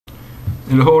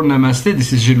Hello, namaste.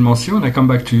 This is Gilles Manciot, and I come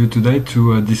back to you today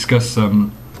to discuss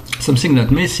something that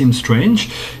may seem strange.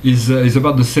 Is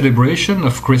about the celebration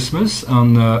of Christmas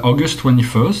on August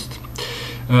 21st.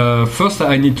 First,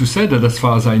 I need to say that as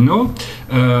far as I know,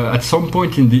 at some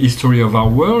point in the history of our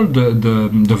world,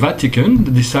 the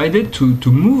Vatican decided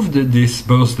to move this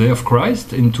birthday of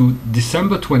Christ into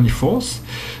December 24th,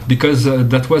 because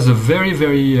that was a very,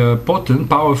 very potent,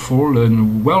 powerful,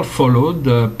 and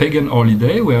well-followed pagan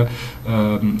holiday where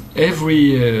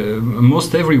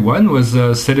most everyone was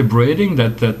celebrating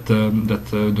that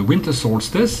the winter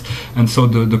solstice, and so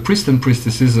the priests and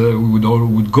priestesses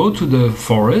would go to the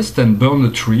forest and burn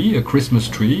a Christmas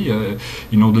tree,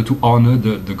 in order to honor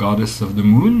the goddess of the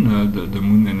moon, the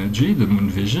moon energy, the moon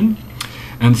vision,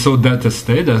 and so that has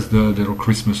stayed as the little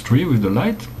Christmas tree with the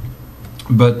light.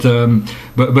 But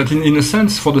in a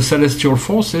sense, for the celestial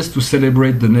forces to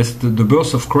celebrate the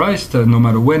birth of Christ, no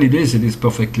matter when it is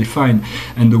perfectly fine.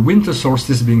 And the winter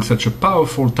solstice being such a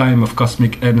powerful time of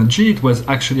cosmic energy, it was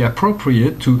actually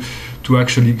appropriate to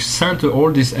actually center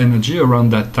all this energy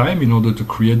around that time in order to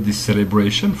create this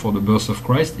celebration for the birth of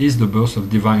Christ. Is the birth of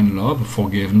divine love,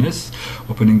 forgiveness,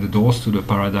 opening the doors to the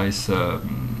paradise, to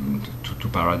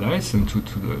paradise and to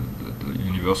the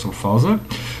universal Father.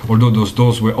 Although those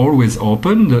doors were always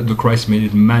open, the Christ made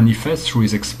it manifest through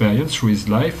his experience, through his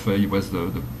life. He was the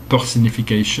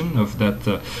personification of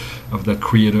that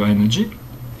creator energy.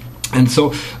 And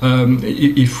so,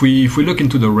 if we look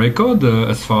into the record,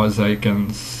 as far as I can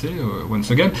say,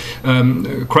 once again,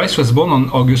 Christ was born on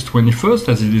August 21st,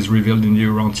 as it is revealed in the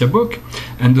Urantia book.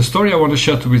 And the story I want to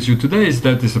share with you today is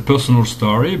that it's a personal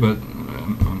story, but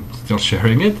I'm still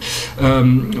sharing it.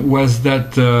 Was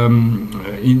that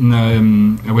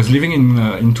I was living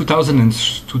in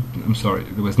 2002. I'm sorry,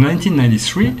 it was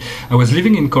 1993. I was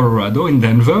living in Colorado, in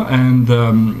Denver, and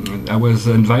I was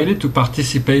invited to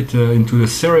participate into the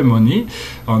ceremony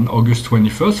on August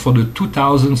 21st for the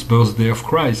 2000th birthday of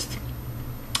Christ.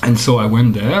 And so I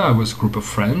went there. I was a group of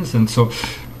friends, and so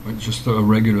just a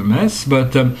regular mess,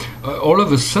 but all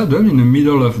of a sudden, in the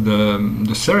middle of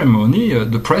the ceremony,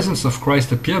 the presence of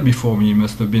Christ appeared before me. He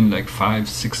must have been like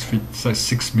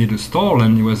 6 meters tall,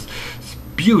 and he was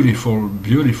beautiful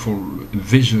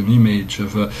vision image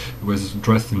of he was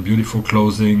dressed in beautiful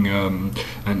clothing, and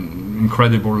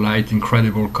incredible light,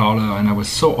 incredible color, and I was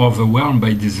so overwhelmed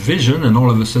by this vision. And all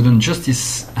of a sudden, just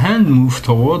his hand moved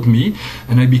toward me,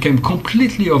 and I became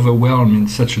completely overwhelmed in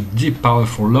such a deep,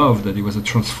 powerful love that it was a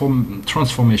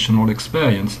transformational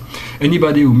experience.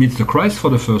 Anybody who meets the Christ for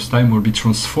the first time will be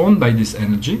transformed by this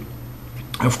energy.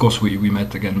 Of course, we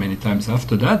met again many times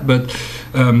after that, but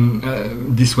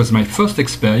this was my first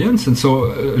experience. And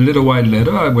so a little while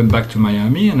later, I went back to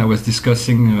Miami, and I was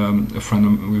discussing with a friend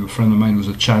of mine who's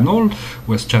a channel,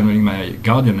 who was channeling my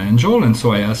guardian angel. And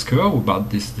so I asked her about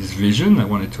this vision. I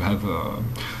wanted to have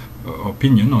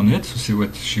opinion on it, to see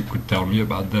what she could tell me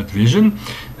about that vision.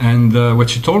 And what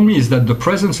she told me is that the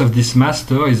presence of this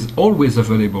master is always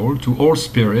available to all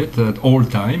spirit at all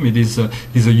time. It is a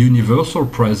universal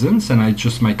presence, and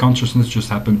my consciousness just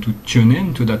happened to tune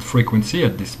in to that frequency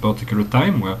at this particular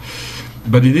time,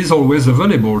 but it is always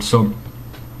available. So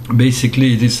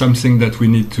basically, it is something that we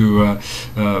need to.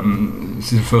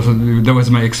 That was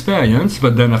my experience,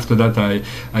 but then after that,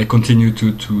 I continued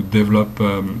to develop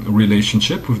a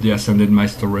relationship with the Ascended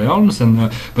Master realms.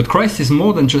 But Christ is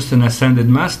more than just an Ascended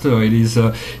Master. It is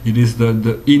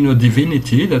the inner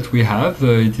divinity that we have.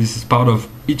 It is part of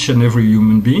each and every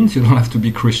human being. You don't have to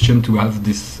be Christian to have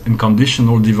this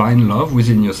unconditional divine love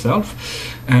within yourself.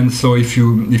 And so if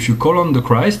you call on the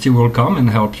Christ, he will come and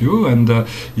help you, and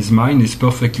his mind is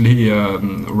perfectly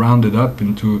rounded up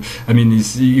into,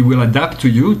 he will adapt to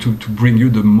you to bring you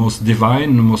the most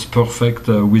divine, the most perfect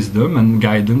wisdom and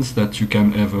guidance that you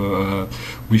can ever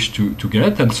wish to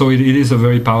get. And so it is a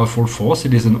very powerful force.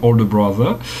 It is an older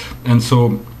brother, and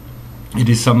so it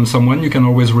is someone you can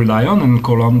always rely on and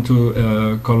call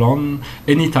on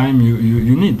anytime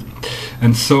you need.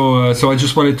 And so I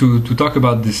just wanted to talk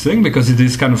about this thing, because it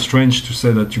is kind of strange to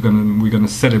say that we're gonna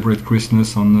celebrate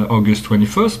Christmas on August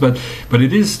 21st, but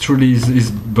it is truly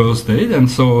his birthday, and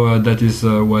so that is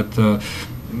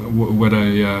what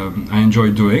I enjoy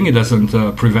doing. It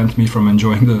doesn't prevent me from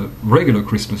enjoying the regular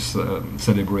Christmas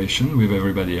celebration with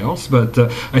everybody else, but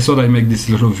I thought I'd make this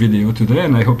little video today,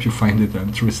 and I hope you find it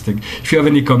interesting. If you have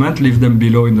any comment, leave them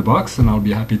below in the box, and I'll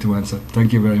be happy to answer.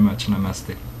 Thank you very much.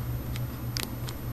 Namaste.